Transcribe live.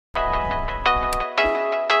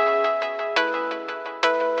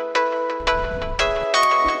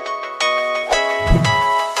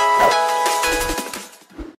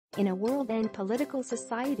In a world and political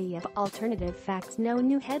society of alternative facts, no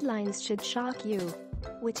new headlines should shock you.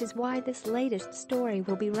 Which is why this latest story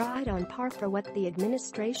will be right on par for what the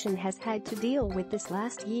administration has had to deal with this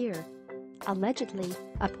last year. Allegedly,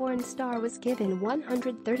 a porn star was given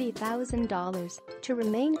 $130,000 to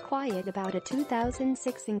remain quiet about a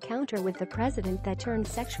 2006 encounter with the president that turned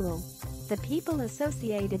sexual. The people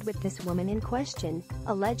associated with this woman in question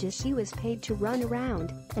alleges she was paid to run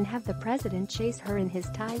around and have the president chase her in his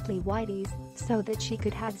tightly whities so that she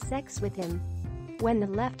could have sex with him. When the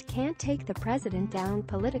left can't take the president down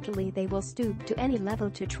politically, they will stoop to any level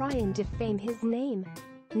to try and defame his name.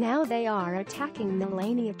 Now they are attacking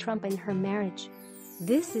Melania Trump and her marriage.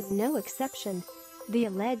 This is no exception. The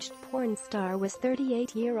alleged porn star was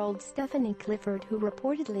 38-year-old Stephanie Clifford, who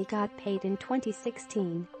reportedly got paid in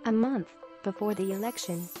 2016, a month before the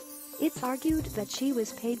election. It's argued that she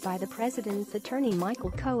was paid by the president's attorney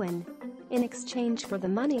Michael Cohen. In exchange for the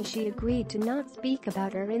money, she agreed to not speak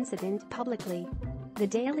about her incident publicly. The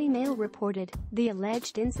Daily Mail reported the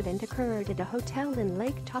alleged incident occurred at a hotel in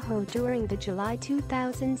Lake Tahoe during the July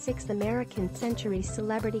 2006 American Century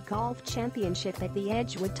Celebrity Golf Championship at the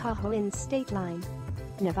Edgewood Tahoe Inn State Line,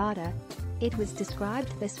 Nevada. It was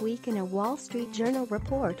described this week in a Wall Street Journal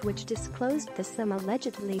report which disclosed the sum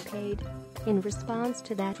allegedly paid. In response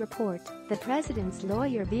to that report, the president's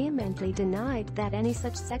lawyer vehemently denied that any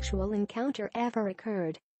such sexual encounter ever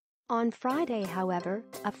occurred. On Friday, however,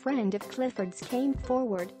 a friend of Clifford's came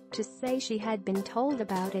forward to say she had been told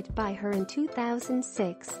about it by her in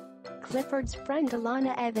 2006. Clifford's friend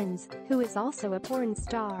Alana Evans, who is also a porn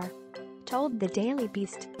star, told the Daily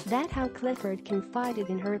Beast that how Clifford confided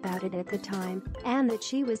in her about it at the time, and that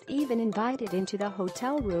she was even invited into the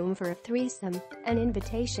hotel room for a threesome, an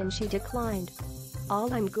invitation she declined.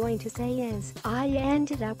 "All I'm going to say is, I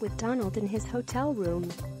ended up with Donald in his hotel room.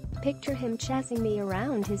 Picture him chasing me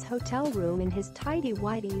around his hotel room in his tidy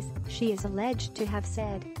whities," she is alleged to have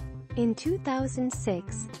said. In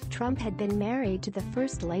 2006, Trump had been married to the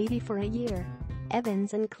First Lady for a year.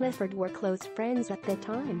 Evans and Clifford were close friends at the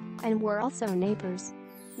time and were also neighbors.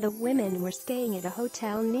 The women were staying at a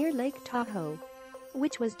hotel near Lake Tahoe,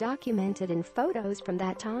 which was documented in photos from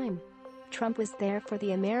that time. Trump was there for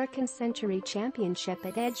the American Century Championship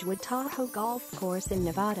at Edgewood Tahoe Golf Course in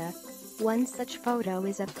Nevada. One such photo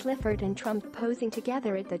is of Clifford and Trump posing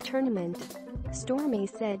together at the tournament. Stormy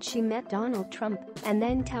said she met Donald Trump and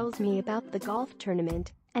then tells me about the golf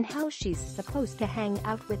tournament and how she's supposed to hang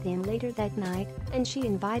out with him later that night, and she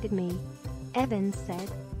invited me, Evans said.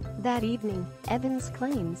 That evening, Evans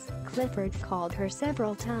claims Clifford called her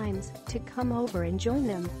several times to come over and join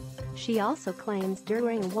them. She also claims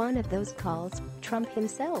during one of those calls, Trump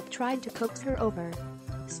himself tried to coax her over.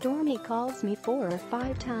 Stormy calls me 4 or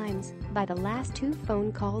 5 times. By the last 2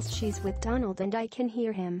 phone calls she's with Donald and I can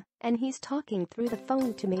hear him, and he's talking through the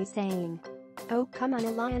phone to me saying, "Oh, come on,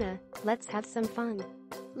 Alana, let's have some fun.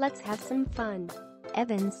 Let's have some fun,"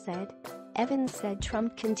 Evans said. Evans said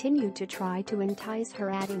Trump continued to try to entice her,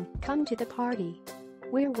 adding, "Come to the party.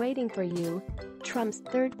 We're waiting for you." Trump's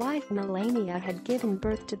third wife Melania had given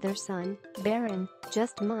birth to their son, Barron,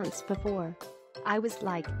 just months before. "I was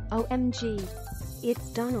like, OMG.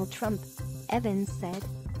 It's Donald Trump," Evans said.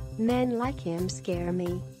 "Men like him scare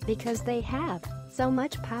me because they have so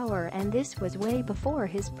much power, and this was way before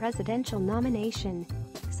his presidential nomination.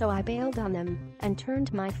 So I bailed on them and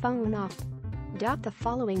turned my phone off." The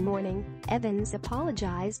following morning, Evans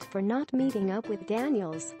apologized for not meeting up with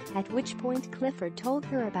Daniels, at which point Clifford told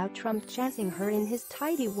her about Trump chasing her in his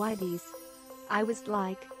tidy whities. "I was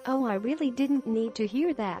like, oh, I really didn't need to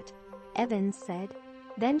hear that," Evans said.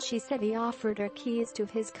 Then she said he offered her keys to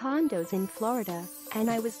his condos in Florida, and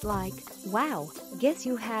I was like, wow, guess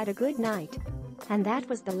you had a good night. And that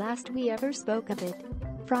was the last we ever spoke of it.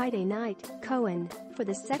 Friday night, Cohen, for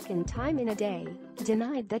the second time in a day,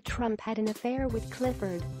 denied that Trump had an affair with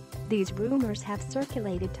Clifford. These rumors have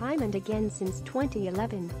circulated time and again since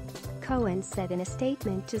 2011. Cohen said in a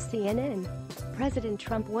statement to CNN, "President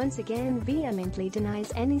Trump once again vehemently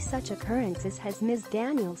denies any such occurrences," as Ms.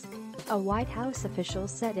 Daniels, a White House official,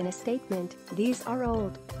 said in a statement. "These are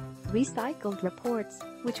old, recycled reports,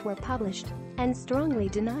 which were published and strongly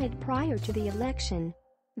denied prior to the election.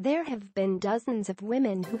 There have been dozens of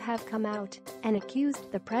women who have come out and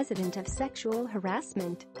accused the president of sexual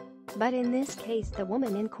harassment. But in this case, the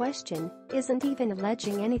woman in question isn't even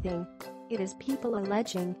alleging anything. It is people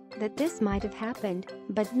alleging that this might have happened,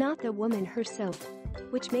 but not the woman herself,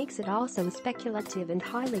 which makes it also speculative and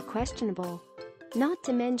highly questionable. Not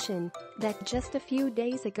to mention that just a few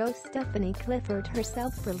days ago Stephanie Clifford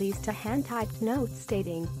herself released a hand-typed note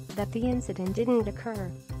stating that the incident didn't occur.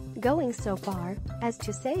 going so far as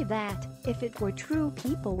to say that, if it were true,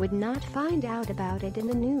 people would not find out about it in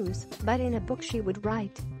the news, but in a book she would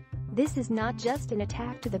write. This is not just an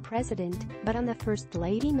attack to the president, but on the First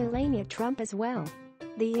Lady Melania Trump as well.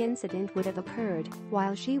 The incident would have occurred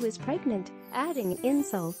while she was pregnant, adding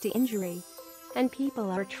insult to injury. And people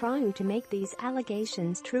are trying to make these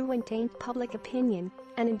allegations true and taint public opinion,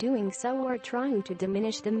 and in doing so are trying to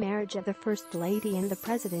diminish the marriage of the First Lady and the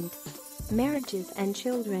President. Marriages and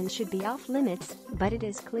children should be off limits, but it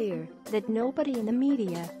is clear that nobody in the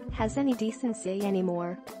media has any decency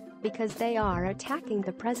anymore, because they are attacking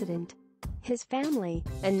the President, his family,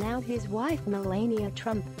 and now his wife Melania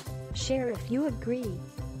Trump. Share if you agree.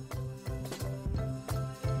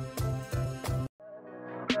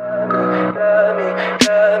 Tell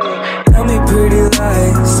me pretty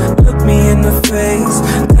lies, look me in the face.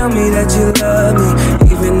 Tell me that you love